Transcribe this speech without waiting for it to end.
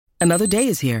Another day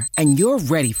is here, and you're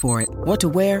ready for it. What to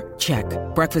wear? Check.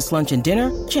 Breakfast, lunch, and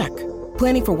dinner? Check.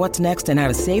 Planning for what's next and how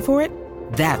to save for it?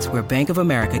 That's where Bank of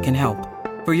America can help.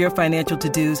 For your financial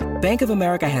to-dos, Bank of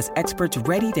America has experts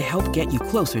ready to help get you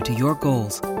closer to your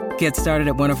goals. Get started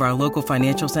at one of our local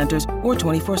financial centers or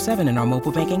 24/7 in our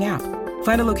mobile banking app.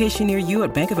 Find a location near you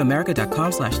at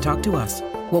bankofamerica.com/talktous.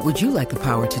 What would you like the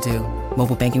power to do?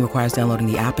 Mobile banking requires downloading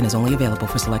the app and is only available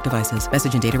for select devices.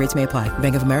 Message and data rates may apply.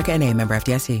 Bank of America N.A., member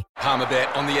FDIC.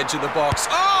 Palmerbet on the edge of the box.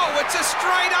 Oh, it's a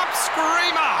straight-up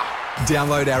screamer!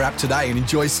 Download our app today and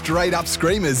enjoy straight-up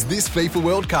screamers this FIFA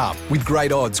World Cup with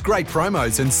great odds, great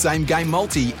promos and same-game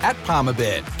multi at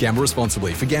Palmerbet. Gamble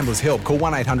responsibly. For Gamblers' Help, call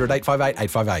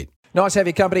 1-800-858-858. Nice to have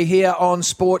your company here on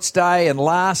Sports Day. And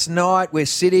last night we're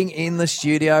sitting in the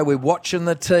studio, we're watching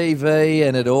the TV,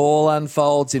 and it all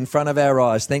unfolds in front of our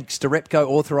eyes. Thanks to Repco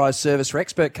Authorised Service for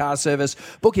expert car service.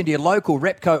 Book into your local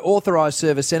Repco Authorised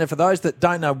Service Centre. For those that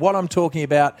don't know what I'm talking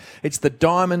about, it's the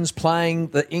Diamonds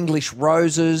playing the English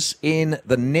Roses in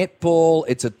the netball.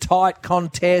 It's a tight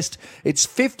contest. It's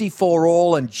 54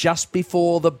 all, and just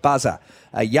before the buzzer,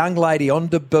 a young lady on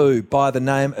debut by the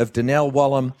name of Donnell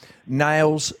Wallam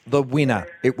nails the winner.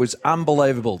 It was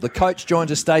unbelievable. The coach joins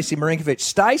us, Stacey Marinkovic.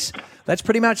 Stace, that's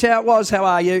pretty much how it was. How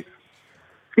are you?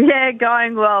 Yeah,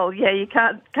 going well. Yeah, you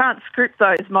can't script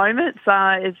those moments.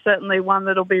 It's certainly one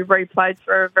that'll be replayed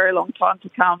for a very long time to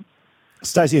come.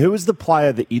 Stacey, who was the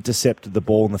player that intercepted the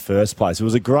ball in the first place? It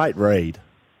was a great read.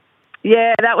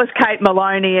 Yeah, that was Kate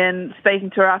Maloney, and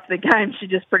speaking to her after the game, she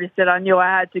just pretty said I knew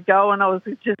I had to go and I was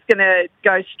just going to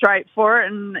go straight for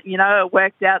it, and, you know, it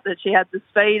worked out that she had the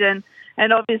speed and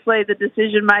obviously the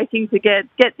decision-making to get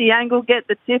the angle, get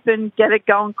the tip and get it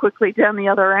going quickly down the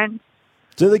other end.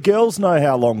 Do the girls know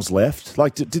how long's left?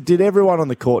 Like, did everyone on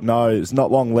the court know it's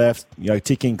not long left, you know,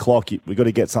 ticking clock, we've got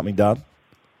to get something done?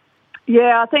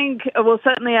 Yeah, I think, well,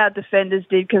 certainly our defenders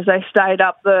did because they stayed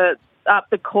up the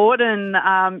court and,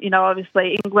 you know,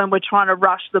 obviously England were trying to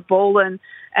rush the ball and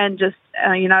just,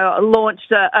 you know,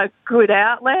 launched a good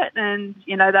outlet and,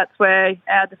 you know, that's where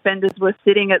our defenders were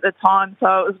sitting at the time.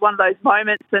 So it was one of those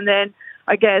moments and then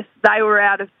I guess they were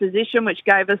out of position, which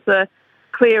gave us a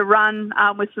clear run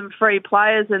with some free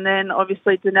players and then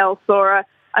obviously Donnell saw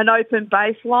an open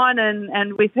baseline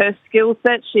and with her skill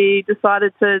set she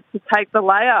decided to take the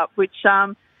layup, which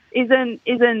isn't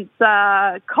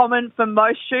common for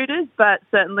most shooters, but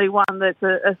certainly one that's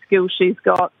a skill she's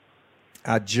got.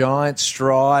 A giant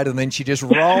stride, and then she just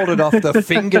rolled it off the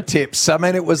fingertips. I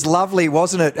mean, it was lovely,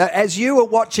 wasn't it? As you were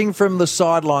watching from the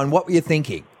sideline, what were you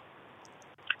thinking?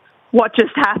 What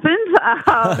just happened?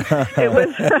 It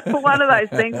was one of those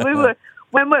things.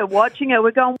 When we're watching it,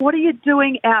 we're going, what are you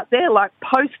doing out there? Like,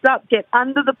 post up, get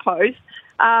under the post.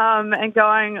 And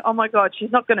going, oh my God,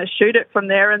 she's not going to shoot it from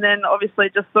there. And then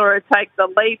obviously just saw her take the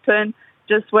leap and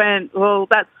just went, well,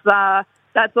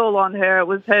 that's all on her. It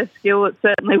was her skill. It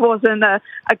certainly wasn't a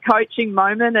coaching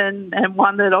moment and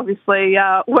one that obviously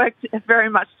worked very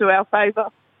much to our favour.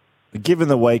 Given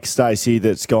the week, Stacey,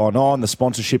 that's gone on, the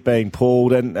sponsorship being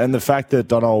pulled and the fact that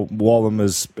Donnell Wallam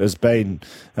has been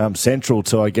central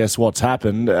to, I guess, what's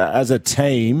happened, as a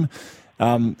team,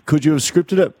 could you have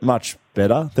scripted it much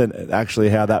better than actually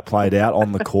how that played out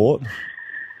on the court?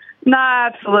 No,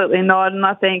 absolutely not. And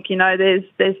I think, you know,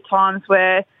 there's times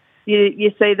where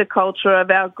you see the culture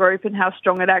of our group and how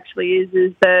strong it actually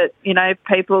is that, you know,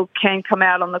 people can come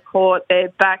out on the court, they're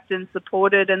backed and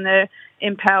supported and they're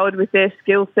empowered with their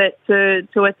skill set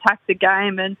to attack the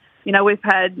game. And, you know, we've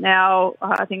had now,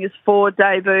 I think it's 4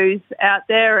 debuts out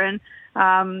there and,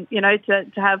 you know, to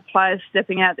have players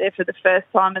stepping out there for the first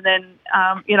time and then,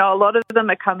 you know, a lot of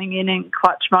them are coming in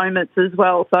clutch moments as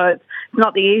well. So it's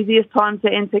not the easiest time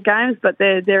to enter games, but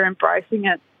they're embracing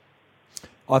it.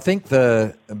 I think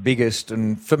the biggest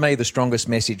and for me the strongest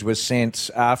message was sent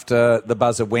after the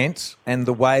buzzer went and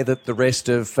the way that the rest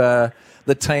of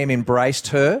the team embraced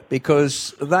her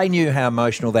because they knew how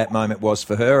emotional that moment was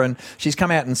for her and she's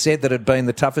come out and said that it had been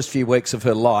the toughest few weeks of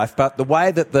her life, but the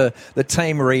way that the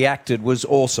team reacted was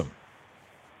awesome.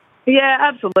 Yeah,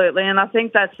 absolutely. And I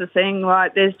think that's the thing,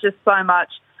 like there's just so much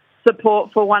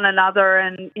support for one another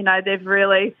and, you know, they've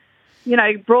really, you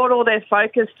know, brought all their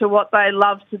focus to what they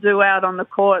love to do out on the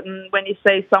court. And when you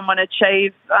see someone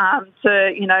achieve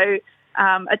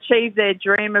achieve their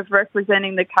dream of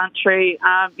representing the country,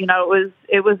 you know,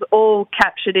 it was all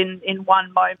captured in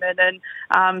one moment.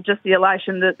 And just the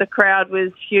elation that the crowd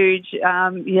was huge.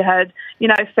 You had, you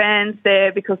know, fans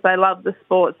there because they love the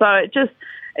sport. So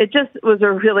it just was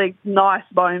a really nice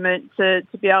moment to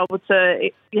be able to,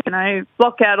 you know,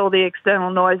 block out all the external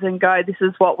noise and go, this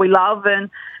is what we love.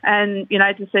 And you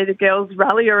know, to see the girls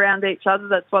rally around each other,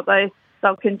 that's what they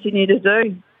they'll continue to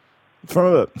do.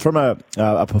 From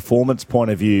a performance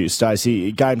point of view,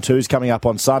 Stacey, Game 2 is coming up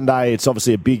on Sunday. It's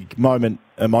obviously a big moment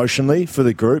emotionally for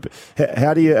the group.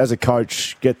 How do you, as a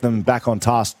coach, get them back on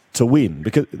task to win?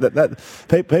 Because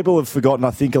people have forgotten, I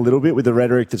think, a little bit with the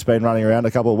rhetoric that's been running around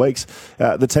a couple of weeks.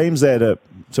 The team's there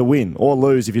to win or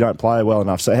lose if you don't play well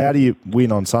enough. So how do you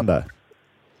win on Sunday?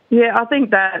 Yeah, I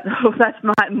think that's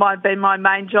might be my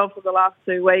main job for the last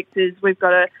 2 weeks. Is we've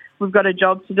got a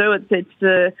job to do. It's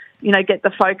to get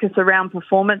the focus around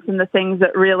performance and the things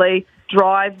that really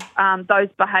drive those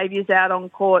behaviours out on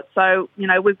court. So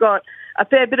we've got a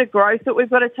fair bit of growth that we've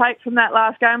got to take from that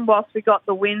last game. Whilst we got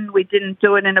the win, we didn't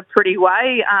do it in a pretty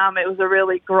way. It was a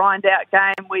really grind out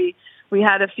game. We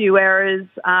had a few errors.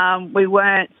 We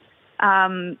weren't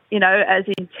as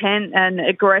intent and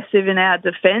aggressive in our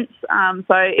defence.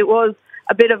 So it was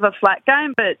a bit of a flat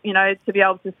game, but, to be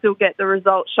able to still get the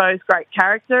result shows great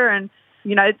character. And,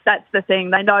 that's the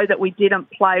thing. They know that we didn't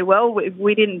play well.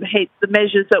 We didn't hit the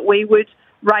measures that we would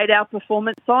rate our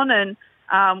performance on,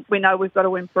 and we know we've got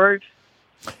to improve.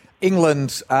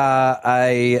 England are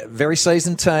a very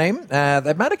seasoned team.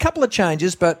 They've made a couple of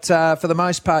changes, but for the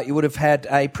most part, you would have had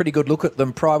a pretty good look at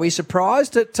them prior. Were you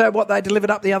surprised at what they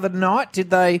delivered up the other night? Did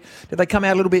they come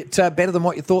out a little bit better than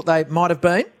what you thought they might have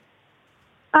been?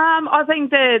 I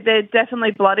think they're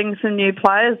definitely blooding some new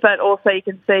players, but also you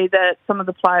can see that some of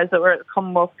the players that were at the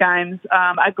Commonwealth Games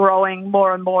are growing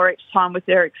more and more each time with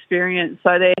their experience.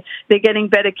 So they're getting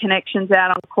better connections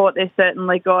out on court. They've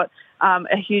certainly got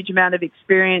a huge amount of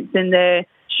experience in their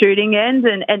shooting end,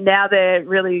 and now they're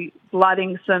really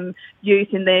blooding some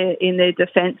youth in their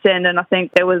defence end. And I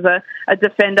think there was a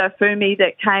defender, Fumi,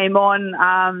 that came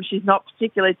on. She's not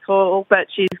particularly tall, but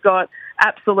she's got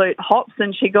absolute hops,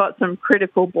 and she got some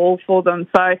critical ball for them.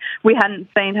 So we hadn't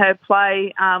seen her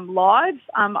play live,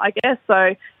 I guess.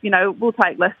 So, we'll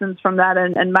take lessons from that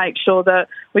and make sure that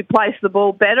we place the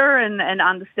ball better and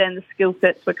understand the skill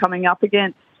sets we're coming up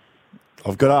against.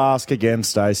 I've got to ask again,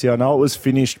 Stacey. I know it was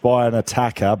finished by an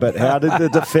attacker, but how did the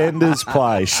defenders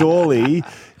play? Surely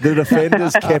the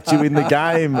defenders kept you in the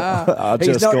game.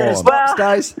 He's not going to stop,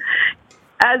 Stace.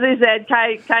 As I said,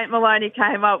 Kate Maloney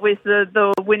came up with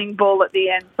the winning ball at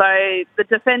the end. So the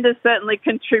defenders certainly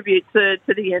contribute to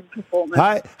the end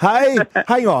performance. Hey,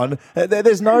 hang on.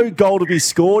 There's no goal to be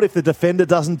scored if the defender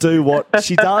doesn't do what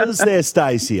she does there,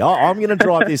 Stacey. I'm going to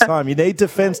drive this home. You need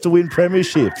defence to win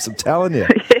premierships, I'm telling you.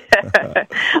 Yeah.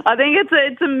 I think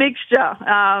it's a mixture.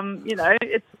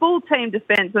 It's full team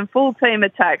defence and full team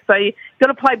attack. So you've got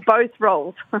to play both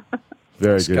roles.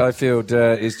 Very good. Schofield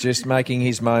is just making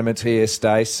his moment here,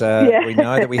 Stace. We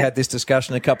know that we had this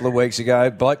discussion a couple of weeks ago.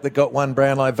 Bloke that got one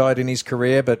Brownlow vote in his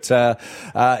career, but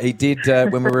he did,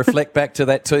 when we reflect back to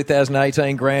that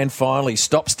 2018 Grand Final, he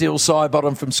stopped still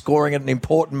Sidebottom from scoring at an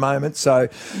important moment. So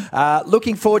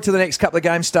looking forward to the next couple of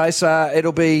games, Stace.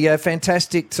 It'll be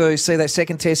fantastic to see that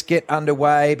second test get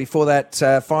underway before that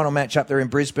final match up there in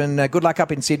Brisbane. Good luck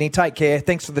up in Sydney. Take care.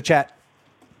 Thanks for the chat.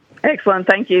 Excellent.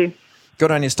 Thank you. Good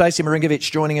on you. Stacey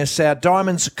Marinkovic joining us, our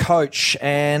Diamonds coach,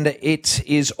 and it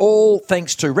is all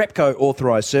thanks to Repco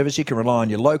Authorised Service. You can rely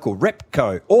on your local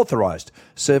Repco Authorised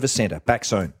Service Centre. Back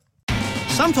soon.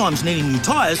 Sometimes needing new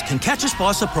tyres can catch us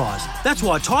by surprise. That's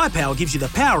why Tyre Power gives you the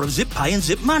power of Zip Pay and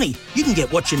Zip Money. You can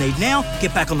get what you need now,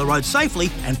 get back on the road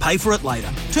safely and pay for it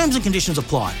later. Terms and conditions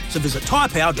apply. So visit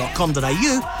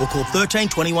tyrepower.com.au or call 13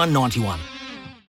 21 91.